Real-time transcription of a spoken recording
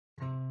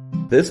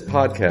This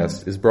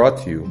podcast is brought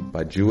to you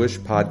by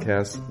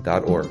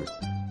JewishPodcasts.org.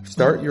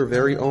 Start your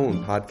very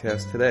own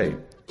podcast today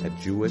at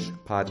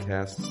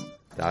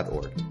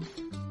JewishPodcasts.org.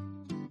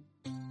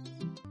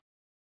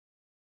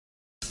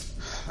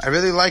 I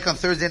really like on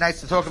Thursday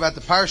nights to talk about the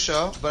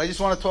Parsha, but I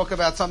just want to talk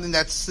about something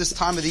that's this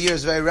time of the year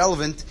is very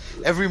relevant.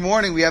 Every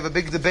morning we have a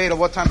big debate on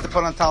what time to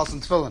put on Talis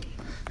and Tefillin.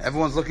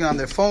 Everyone's looking on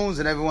their phones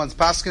and everyone's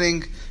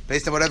paskening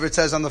based on whatever it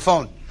says on the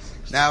phone.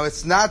 Now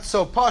it's not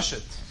so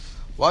pashut.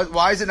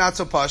 Why is it not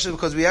so pashut?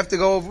 Because we have to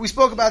go over, we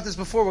spoke about this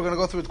before, we're going to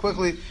go through it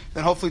quickly,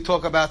 then hopefully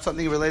talk about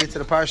something related to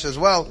the Parsha as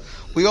well.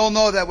 We all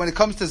know that when it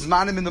comes to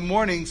Zmanim in the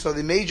morning, so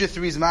the major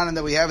three Zmanim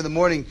that we have in the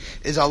morning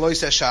is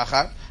Alois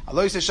HaShachar.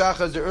 Alois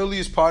HaShachar is the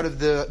earliest part of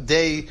the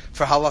day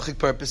for halachic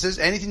purposes.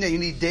 Anything that you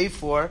need day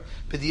for,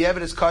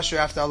 B'diavad is kosher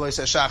after Alois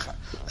HaShachar.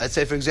 Let's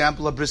say, for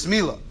example, a bris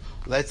milah.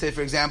 Let's say,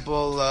 for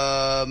example,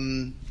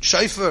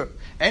 shofar.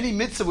 Any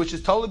mitzvah which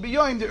is Toleh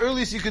B'yoyim, the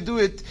earliest you could do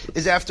it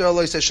is after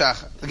Alois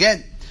HaShachar.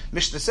 Again,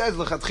 Mishnah says,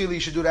 l'chatchila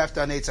you should do it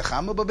after Hanei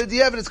Tzachama, but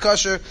b'diavad it's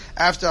kosher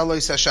after Alois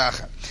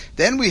HaShachar.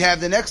 Then we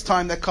have the next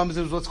time that comes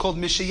is what's called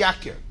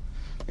Mishayakir.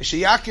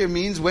 Mishayakir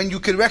means when you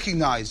can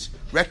recognize.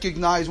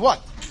 Recognize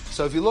what?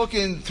 So if you look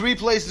in three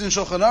places in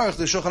Shulchan Aruch,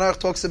 the Shulchan Aruch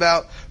talks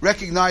about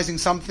recognizing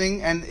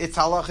something and its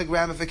halachic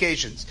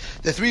ramifications.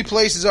 The three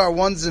places are,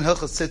 one is in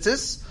Hilchos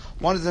Tzitzis,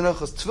 one is in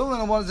Hilchos Tefillin,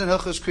 and one is in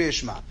Hilchos Kriyas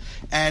Shema.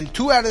 And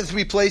two out of the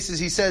three places,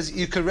 he says,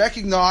 you can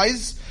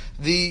recognize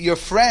your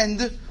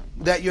friend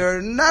that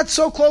you're not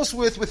so close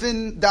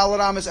within Daled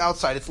Amos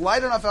outside. It's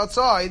light enough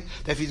outside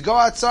that if you go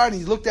outside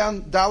and you look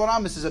down, Daled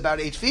Amos is about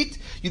 8 feet,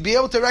 you'd be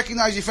able to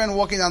recognize your friend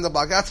walking down the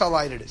block. That's how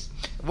light it is.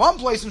 One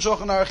place in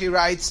Shulchan Aruch he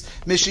writes,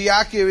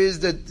 Mishayakir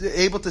is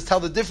able to tell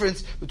the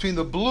difference between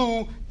the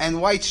blue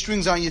and white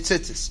strings on your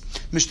tzitzis.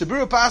 Mishnah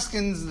Berurah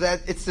paskins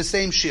that it's the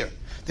same shear.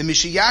 The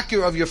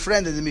Mishayakir of your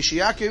friend and the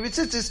Mishayakir of your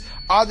tzitzis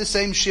are the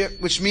same shear,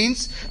 which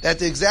means that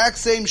the exact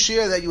same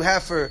shear that you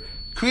have for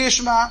Kriyas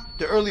Shema,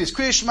 the earliest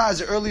Kriyas Shema is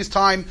the earliest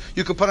time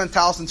you could put on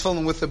Talis and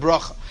Tefillin with the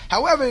bracha.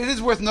 However, it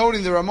is worth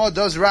noting, the Ramah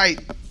does write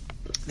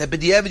that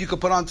b'diavad you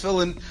could put on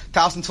Talis and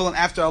Tefillin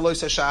after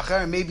Alois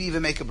HaShachar and maybe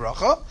even make a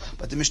bracha.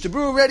 But the Mishnah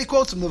Berurah already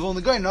quotes from the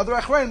Vilna Gaon, another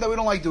Achronim, that we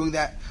don't like doing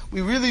that.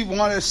 We really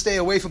want to stay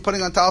away from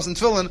putting on Talis and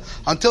Tefillin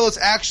until it's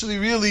actually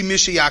really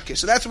Mishayakir.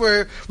 So that's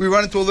where we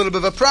run into a little bit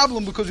of a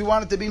problem because we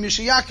want it to be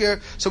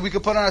Mishayakir so we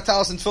could put on our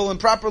Talis and Tefillin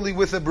properly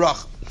with a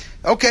bracha.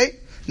 Okay.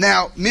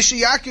 Now,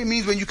 Mishayakir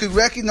means when you could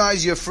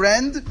recognize your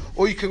friend,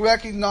 or you could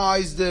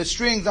recognize the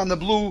strings on the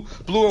blue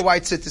or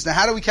white tzitzis. Now,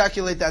 how do we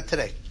calculate that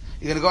today?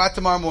 You're going to go out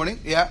tomorrow morning,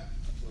 yeah?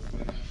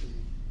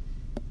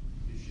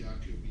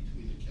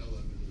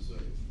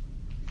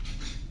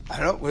 I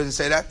don't know. Where does it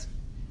say that?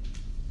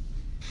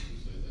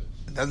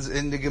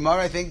 In the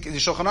Gemara, I think, the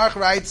Shulchan Aruch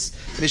writes,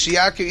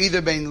 Mishayakir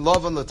either bein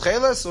lovan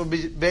l'tchelas, or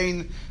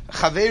bein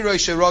chaveiroi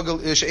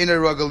she'eina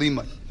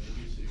rogalimai.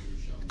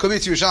 Could be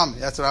Yerushalmi.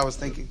 That's what I was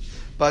thinking.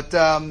 But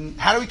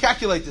how do we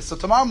calculate this? So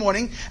tomorrow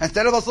morning,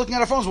 instead of us looking at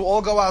our phones, we'll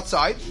all go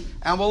outside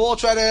and we'll all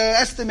try to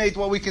estimate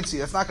what we can see.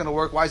 That's not going to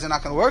work. Why is it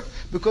not going to work?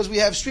 Because we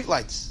have street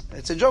lights.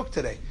 It's a joke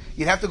today.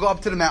 You'd have to go up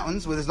to the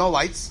mountains where there's no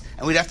lights,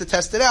 and we'd have to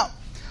test it out.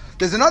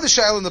 There's another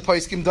shayla in the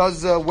Poskim,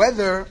 does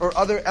weather or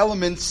other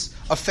elements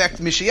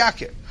affect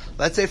Mishayakir?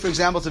 Let's say, for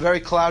example, it's a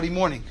very cloudy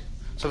morning.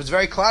 So if it's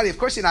very cloudy, of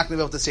course you're not going to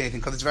be able to see anything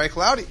because it's very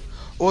cloudy.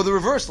 Or the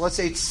reverse. Let's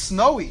say it's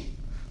snowy.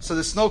 So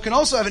the snow can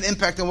also have an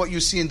impact on what you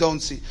see and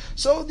don't see.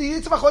 So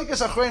the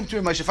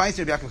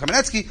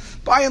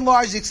by and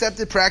large, the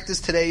accepted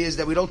practice today is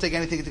that we don't take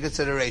anything into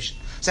consideration.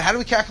 So how do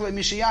we calculate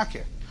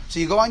Mishayakir? So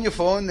you go on your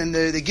phone and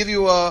they give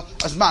you a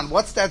Zman.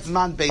 What's that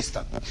Zman based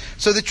on?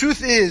 So the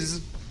truth is,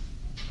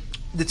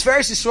 the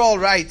Tiferes Yisrael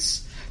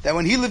writes that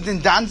when he lived in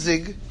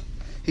Danzig,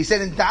 he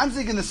said in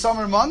Danzig in the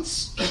summer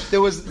months,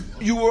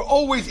 you were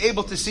always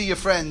able to see your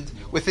friend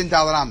within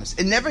Daled Amos.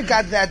 It never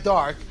got that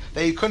dark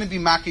that you couldn't be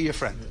making your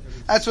friend.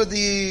 That's what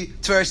the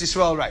Tiferes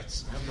Yisrael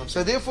writes.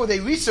 So therefore they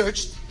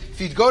researched,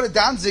 if you'd go to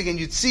Danzig and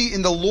you'd see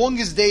in the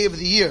longest day of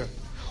the year,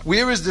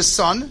 where is the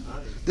sun?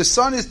 The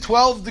sun is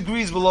 12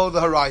 degrees below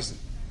the horizon.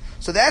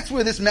 So that's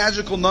where this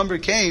magical number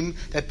came,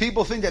 that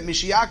people think that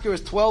Mishayakir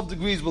is 12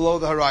 degrees below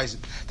the horizon.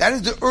 That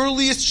is the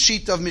earliest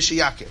sheet of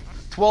Mishayakir.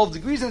 12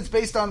 degrees, and it's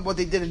based on what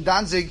they did in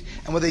Danzig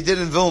and what they did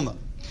in Vilna.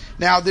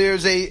 Now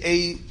there's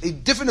a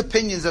different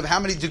opinions of how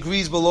many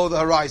degrees below the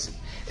horizon.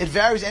 It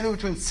varies anywhere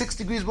between 6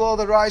 degrees below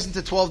the horizon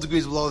to 12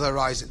 degrees below the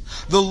horizon.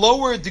 The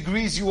lower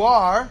degrees you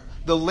are,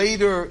 the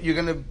later you're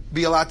going to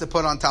be allowed to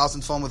put on Talis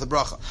and Tefillin with a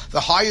bracha. The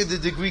higher the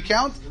degree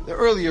count, the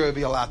earlier you'll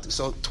be allowed to.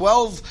 So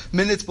 12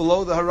 minutes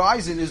below the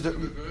horizon is the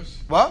reverse?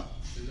 What?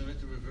 Isn't it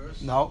the reverse?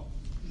 No.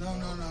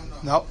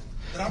 No.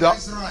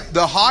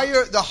 The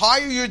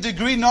higher your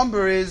degree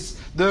number is,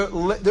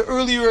 the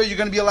earlier you're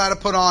going to be allowed to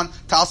put on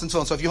Talis and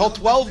Tefillin. So if you hold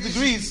 12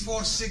 degrees,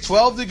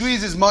 12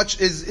 degrees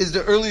is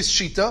the earliest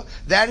shita.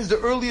 That is the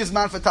earliest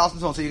man for Talis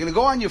and Tefillin. So you're going to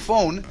go on your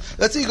phone.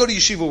 Let's say you go to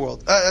Yeshiva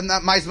World,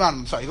 not Maizmanim.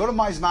 I'm sorry. You go to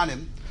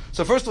Maizmanim.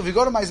 So first of all, if you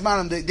go to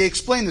Maizmanim, they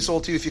explain this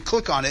all to you. If you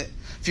click on it,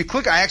 If you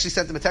click, I actually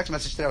sent them a text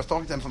message today. I was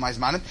talking to them from my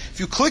Zmanim. If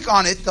you click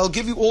on it, they'll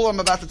give you all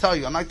I'm about to tell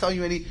you. I'm not telling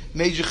you any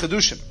major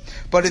chedushim.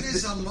 But what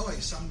is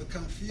alois? I'm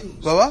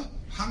confused. What?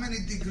 How many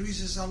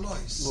degrees is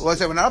alois? Well,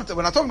 we're not talking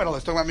about alois. We're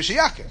talking about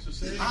Mishiyake. So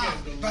say it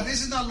again. But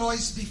isn't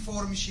alois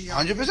before Mishiyake?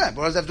 100%.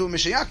 What does that have to do with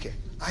Mishiyake?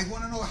 I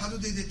want to know, how do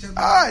they determine?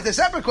 It's a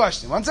separate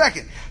question. 1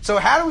 second. So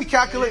how do we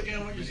calculate?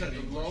 Again, what you said,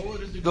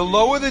 the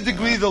lower the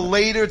degree, the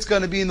later it's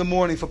going to be in the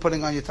morning for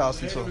putting on your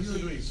talis and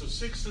tefillin. So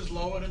 6 is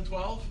lower than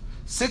 12?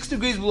 6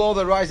 degrees below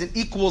the horizon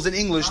equals in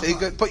English. They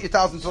could put your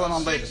talis and tefillin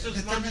on later. 6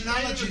 is much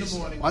higher in the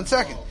morning. 1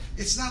 second.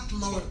 It's not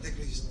lower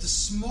degrees. The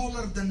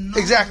smaller the number.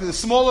 Exactly. The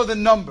smaller the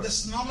number. The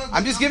smaller the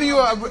I'm just number giving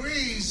you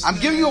degrees, I'm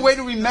giving you a way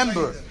to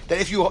remember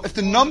that if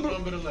the number,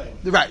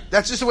 right,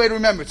 that's just a way to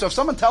remember it. So if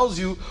someone tells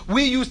you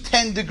we use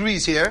 10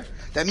 degrees here,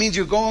 that means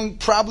you're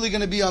probably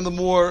going to be on the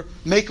more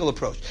makel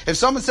approach. If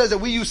someone says that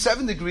we use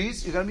 7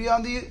 degrees, you're going to be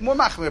on the more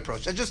machmir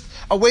approach. That's just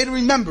a way to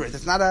remember it.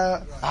 It's not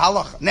a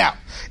halacha. Now,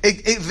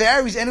 it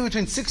varies anywhere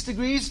between 6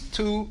 degrees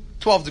to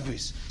 12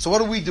 degrees. So what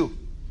do we do?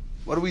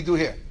 What do we do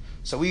here?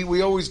 So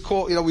we always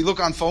call, we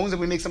look on phones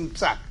and we make some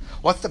psak.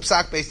 What's the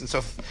psak based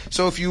on?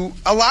 So if you,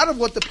 a lot of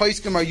what the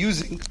poskim are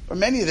using, or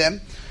many of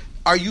them,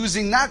 are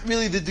using not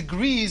really the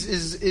degrees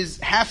is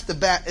half the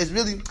bat, is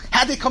really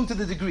how they come to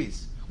the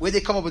degrees. Where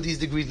they come up with these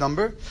degrees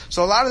number.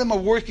 So a lot of them are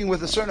working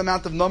with a certain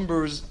amount of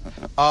numbers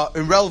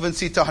in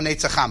relevancy to Hanei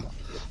Tzachama.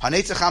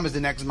 Hanei Tzachama is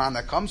the next man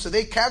that comes. So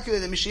they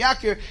calculate that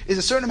Mishiyakir is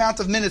a certain amount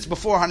of minutes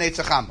before Hanei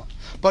Tzachama.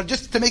 But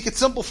just to make it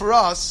simple for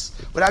us,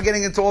 without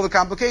getting into all the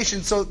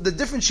complications, so the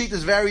different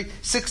sheetahs vary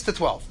 6 to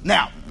 12.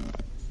 Now,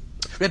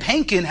 Reb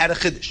Henkin had a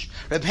chiddush.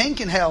 Reb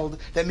Henkin held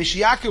that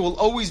Mishiyakir will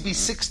always be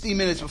 60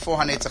 minutes before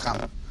Hanei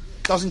Tzachama.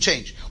 Doesn't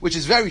change, which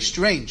is very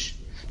strange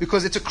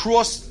because it's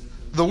across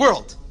the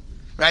world.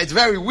 Right? It's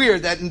very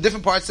weird that in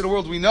different parts of the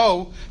world we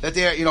know that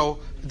they're,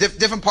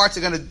 different parts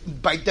are going to,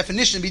 by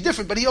definition, be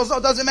different, but he also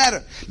it doesn't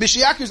matter.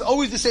 Mishiyakir is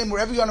always the same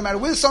wherever you are, no matter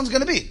where the sun's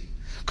going to be.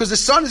 Because the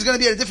sun is going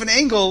to be at a different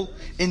angle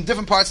in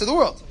different parts of the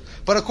world.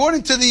 But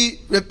according to the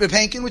Reb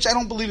Henkin, which I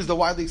don't believe is the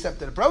widely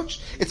accepted approach,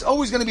 it's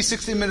always going to be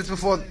 16 minutes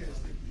before.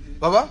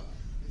 Baba?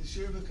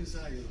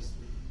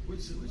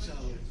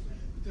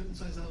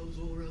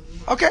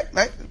 Okay,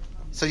 right.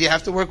 So you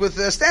have to work with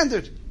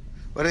standard.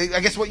 But I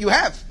guess what you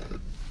have.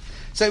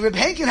 So Reb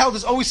Henkin held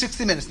is always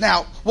 60 minutes.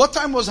 Now, what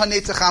time was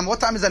Hanei Tzachama? What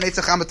time is Hanei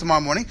Tzachama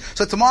tomorrow morning?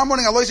 So tomorrow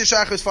morning, Alois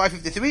Yeshach is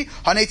 5:53.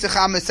 Hanei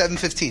Tzachama is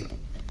 7:15.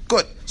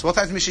 Good. So what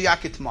time is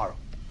Mishiyakir tomorrow?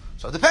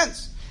 So it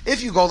depends.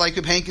 If you go like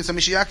Reb Henkin, so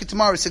Mishiyakir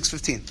tomorrow is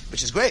 6:15,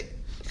 which is great.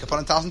 You can put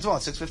on 1,012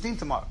 at 6:15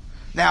 tomorrow.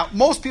 Now,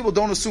 most people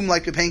don't assume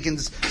like Reb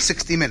Henkin's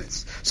 60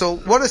 minutes. So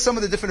what are some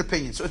of the different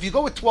opinions? So if you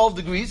go with 12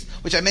 degrees,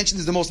 which I mentioned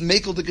is the most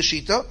makel de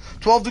Geshita,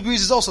 12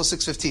 degrees is also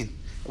 6:15.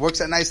 It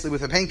works out nicely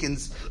with Reb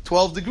Henkin's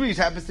 12 degrees,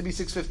 happens to be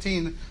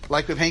 6:15,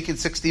 like Reb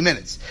Henkin's 60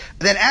 minutes.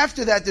 Then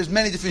after that, there's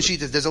many different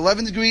shitas. There's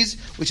 11 degrees,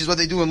 which is what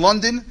they do in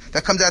London.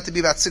 That comes out to be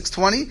about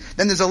 6:20.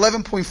 Then there's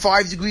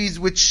 11.5 degrees,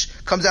 which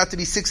comes out to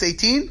be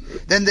 6:18.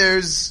 Then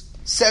there's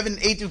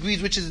 7-8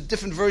 degrees, which is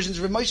different versions.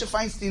 Reb Moshe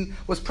Feinstein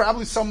was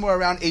probably somewhere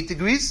around 8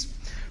 degrees.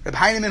 Reb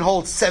Heinemann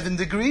holds 7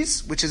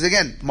 degrees, which is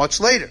again much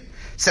later.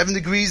 7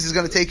 degrees is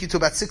going to take you to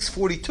about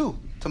 6:42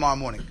 tomorrow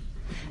morning.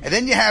 And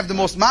then you have the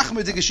most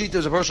machmir de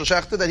Geshita of Hershel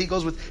Schachter that he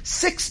goes with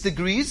 6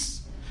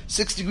 degrees.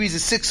 6 degrees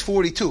is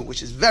 6:42,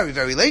 which is very,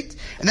 very late.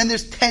 And then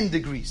there's 10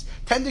 degrees.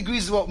 10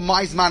 degrees is what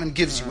My Zmanim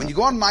gives you. When you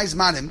go on My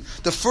Zmanim,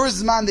 the first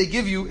Zman they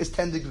give you is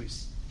 10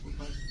 degrees.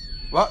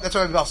 Well, that's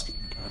Rav Belsky.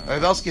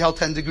 Rav Belsky held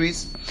 10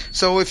 degrees.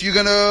 So if you're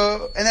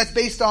and that's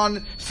based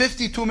on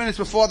 52 minutes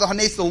before the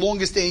Hanes, the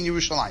longest day in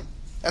Yerushalayim.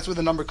 That's where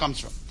the number comes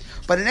from.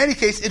 But in any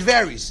case, it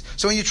varies.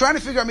 So when you're trying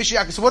to figure out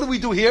Mishiyakir, so what do we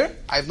do here?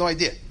 I have no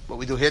idea what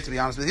we do here, to be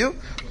honest with you.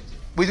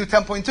 We do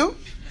 10.2? That's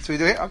what we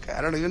do here? Okay,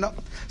 I don't even know.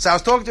 So I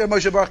was talking to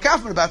Moshe Baruch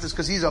Kaufman about this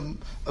because he's a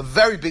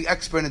very big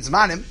expert in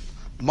Zmanim,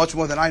 much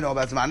more than I know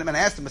about Zmanim, and I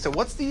asked him, I said,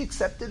 what's the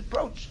accepted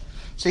approach?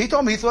 So he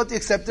told me he thought the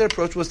accepted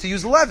approach was to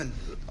use 11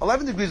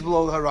 degrees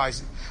below the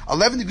horizon.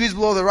 11 degrees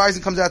below the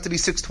horizon comes out to be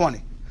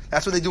 6:20.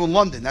 That's what they do in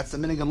London. That's the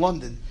minhag in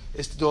London,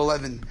 is to do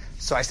 11.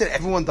 So I said,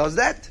 everyone does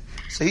that?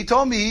 So he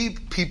told me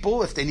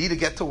people, if they need to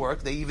get to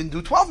work, they even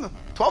do 12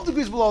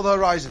 degrees below the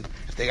horizon.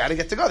 If they got to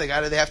get to go, they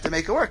have to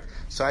make it work.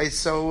 So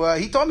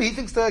he told me he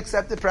thinks the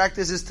accepted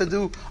practice is to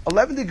do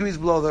 11 degrees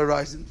below the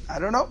horizon. I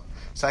don't know.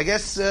 So I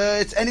guess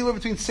it's anywhere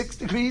between 6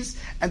 degrees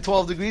and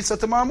 12 degrees. So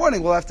tomorrow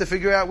morning we'll have to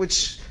figure out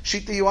which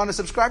sheet that you want to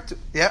subscribe to.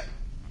 Yeah.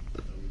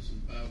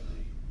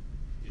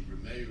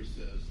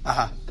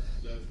 But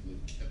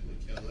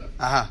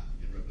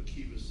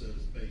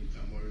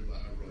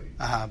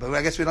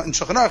I guess we don't in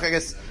Shulchan Aruch. I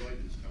guess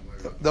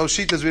those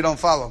shitas we don't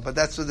follow. But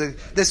that's what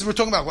this is we're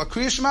talking about. What,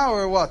 Kriya Shema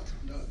or what?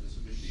 No, this is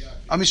Mishiyakir.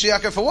 A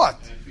Mishiyakir for what?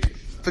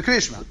 For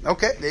Kriya Shema.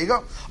 Okay, there you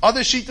go.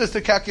 Other shitas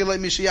to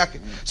calculate Mishiyakir.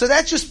 So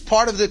that's just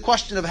part of the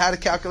question of how to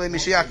calculate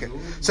Mishiyakir.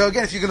 So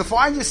again, if you're going to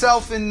find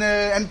yourself in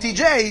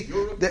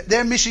MTJ,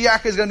 their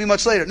Mishiyakir is going to be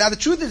much later. Now the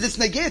truth is, it's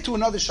negate to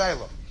another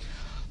shayla.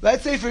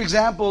 Let's say, for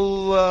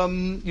example,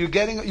 you're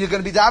going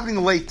to be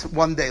davening late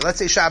one day. Let's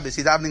say Shabbos,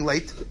 you're davening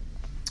late.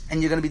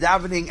 and you're going to be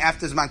davening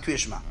after Zman Kriya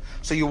Shema.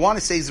 So you want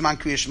to say Zman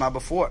Kriya Shema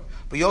before,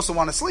 but you also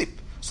want to sleep.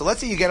 So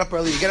let's say you get up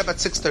early, you get up at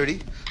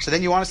 6:30, so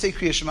then you want to say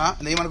Kriya Shema,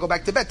 and then you want to go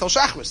back to bed till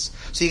Shachris.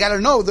 So you got to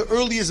know the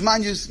earliest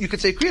man you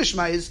could say Kriya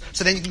Shema is,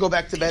 so then you can go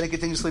back to bed and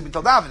continue sleeping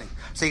till davening.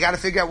 So you got to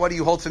figure out what do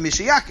you hold for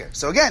Mishiyakir.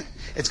 So again,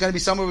 it's going to be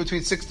somewhere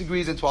between 6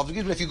 degrees and 12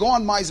 degrees, but if you go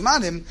on my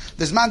Zmanim,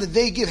 the Zman that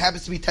they give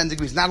happens to be 10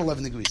 degrees, not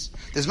 11 degrees.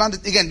 The Zman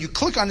that, again, you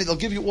click on it, they'll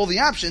give you all the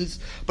options,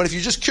 but if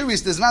you're just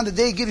curious, the Zman that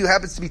they give you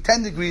happens to be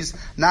 10 degrees,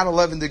 not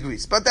 11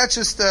 degrees. But that's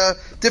just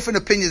different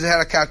opinions of how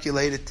to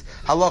calculate it.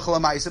 Halacha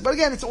l'maisa. But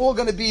again, it's all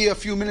going to be a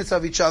few minutes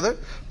of each other.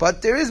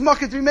 But there is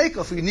market remake.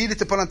 If we needed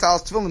to put on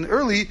Talis Tefillin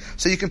early,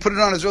 so you can put it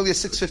on as early as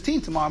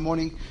 6:15 tomorrow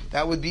morning,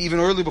 that would be even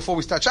early before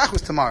we start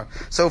Shachris tomorrow.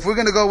 So if we're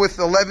going to go with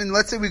 11,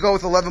 let's say we go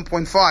with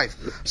 11.5.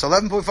 So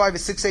 11.5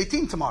 is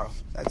 6:18 tomorrow.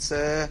 That's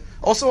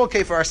also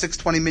okay for our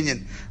 620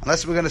 minyan,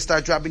 unless we're going to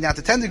start dropping down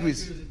to 10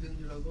 degrees.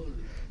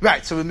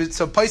 Right,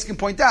 so Pais can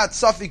point out,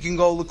 Safi can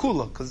go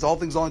Lakula, because the whole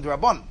thing's only the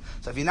Rabban.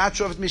 So if you're not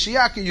sure if it's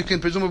Mishiyaki, you can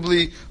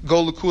presumably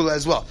go Lakula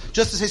as well.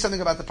 Just to say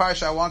something about the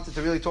Parsha, I wanted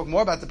to really talk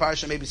more about the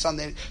Parsha, maybe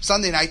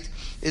Sunday night,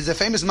 is a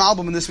famous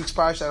Malbim in this week's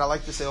Parsha that I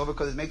like to say over,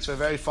 because it makes for a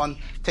very fun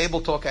table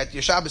talk at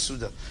Yeshabah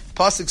Suda.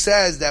 Pasuk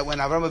says that when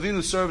Avram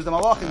Avinu serves the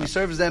Malachim, he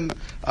serves them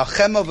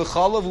Chema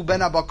v'chalav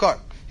u'ben abakar.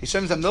 He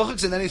serves them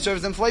milchiks and then he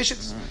serves them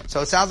fleishiks.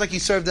 So it sounds like he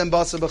served them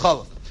basa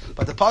b'chalav.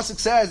 But the Pasuk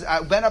says,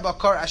 ben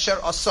abakar asher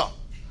asa,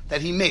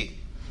 that he made.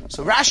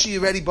 So Rashi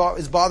already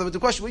is bothered with the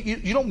question.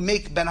 You don't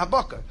make Ben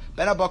HaBakar.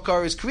 Ben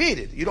HaBakar is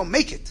created. You don't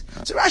make it.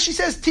 So Rashi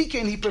says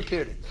Tikain, he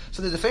prepared it.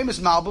 So there's a famous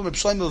Malbim, Reb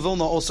Shlomo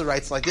Vilna also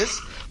writes like this,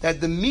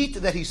 that the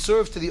meat that he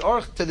served to the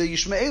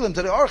Yishmaelim,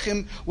 to the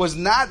Archim, was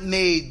not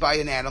made by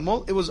an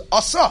animal. It was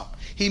asa.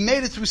 He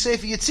made it through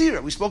Sefer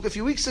Yetzirah. We spoke a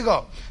few weeks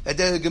ago that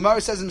the Gemara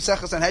says in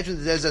Mesechus Sanhedrin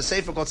that there's a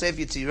Sefer called Sefer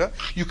Yetzirah.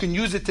 You can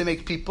use it to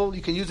make people.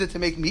 You can use it to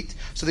make meat.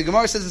 So the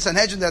Gemara says in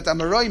Sanhedrin that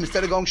Amoraim,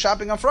 instead of going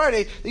shopping on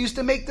Friday, they used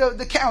to make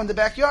the cow in the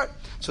backyard.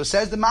 So it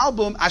says the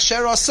Malbim,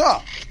 Asher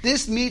Asa.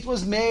 This meat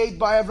was made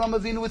by Avram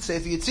Avinu with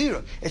Sefer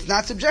Yetzirah. It's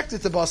not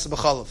subjected to Basa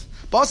B'chalav.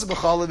 Basa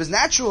B'chalav is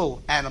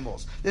natural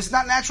animals. This is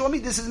not natural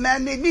meat. This is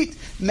man-made meat.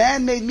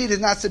 Man-made meat is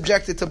not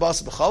subjected to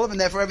Basa B'chalav, and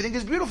therefore everything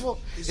is beautiful.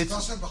 Is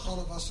Basa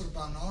B'chalav Asur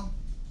Bana?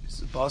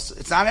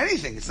 It's not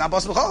anything. It's not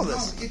Basa B'chalav.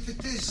 No, if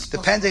it is.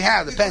 Depending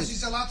how. Because Depends.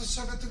 he's allowed to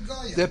serve it to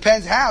Goyim.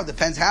 Depends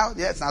how.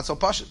 Yeah, it's not so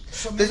pashut.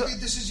 So maybe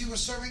this is you were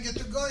serving it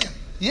to Goyim.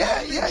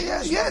 Yeah.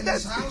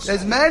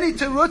 There's many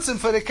terutzim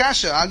for the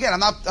kasha. Again,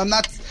 I'm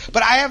not.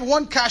 But I have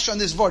one kasha on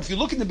this board. If you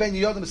look in the Ben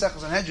Yehoyada Mesechus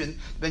Sanhedrin,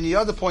 Ben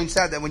Yehoyada points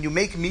out that when you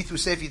make meat through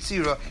Sefer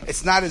Yetzirah,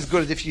 it's not as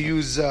good as if you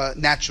use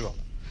natural.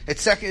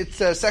 It's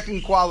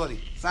second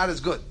quality. It's not as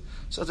good.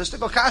 So the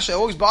shtickle kasha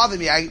always bothered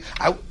me.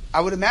 I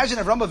would imagine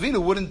Avram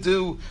Avinu would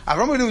do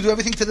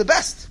everything to the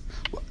best.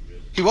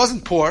 He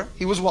wasn't poor.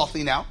 He was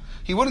wealthy now.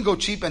 He wouldn't go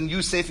cheap and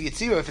use Sefer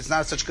Yetzirah if it's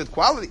not such good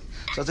quality.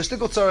 So the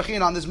shtickle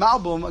tzarachin on this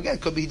Malbim, again,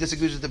 could be he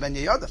disagrees with the Ben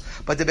Yehoyada.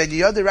 But the Ben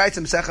Yehoyada writes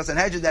in Mesechus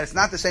Sanhedrin that it's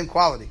not the same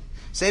quality.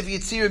 Sefer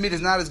Yetzirah meat is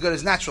not as good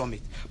as natural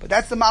meat. But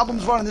that's the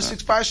Malbim's word in this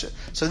week's Parsha.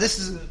 So this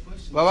is...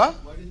 What?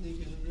 Why didn't they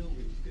give him real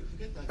meat?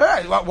 Forget that. All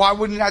right. Why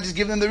wouldn't I just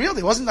give them the real?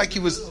 It wasn't like he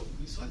was...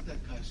 We sought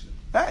that kasha.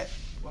 Right.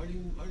 Why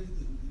didn't you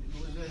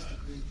ask to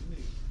create the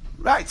meat?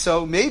 Right,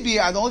 so maybe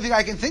the only thing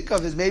I can think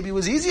of is maybe it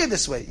was easier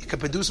this way. You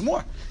could produce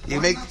more.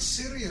 Not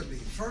serially.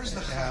 First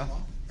the chema,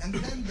 and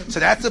then the... So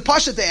that's the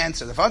pasha to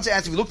answer. The answer,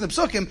 if you look in the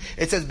psukim,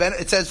 it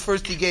says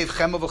first he gave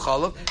chema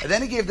v'chalav, and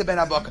then he gave the ben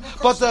abaka.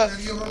 But the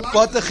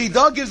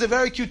chidah gives a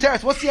very cute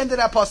teretz. What's the end of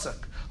that pasuk?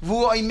 He's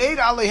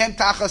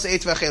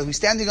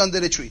standing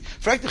under the tree.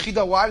 Why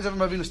is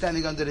Avram Avinu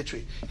standing under the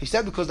tree? He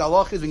said because the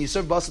halach is when you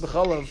serve basa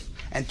b'chalav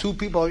and two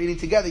people are eating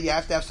together, you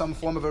have to have some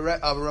form of a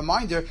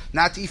reminder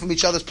not to eat from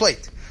each other's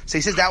plate. So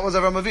he says that was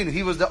Avram Avinu.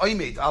 He was the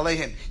oimed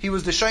aleihem. He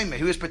was the shomer.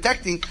 He was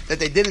protecting that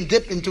they didn't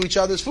dip into each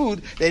other's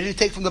food. They didn't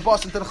take from the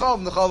bas into the chalav,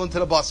 and the chalav into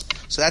the bas.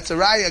 So that's a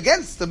raya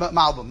against the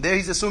Malbim. There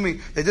he's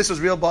assuming that this was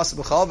real bas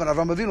b'chalav, and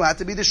Avram Avinu had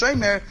to be the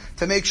shomer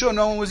to make sure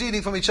no one was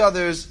eating from each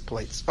other's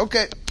plates.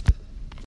 Okay.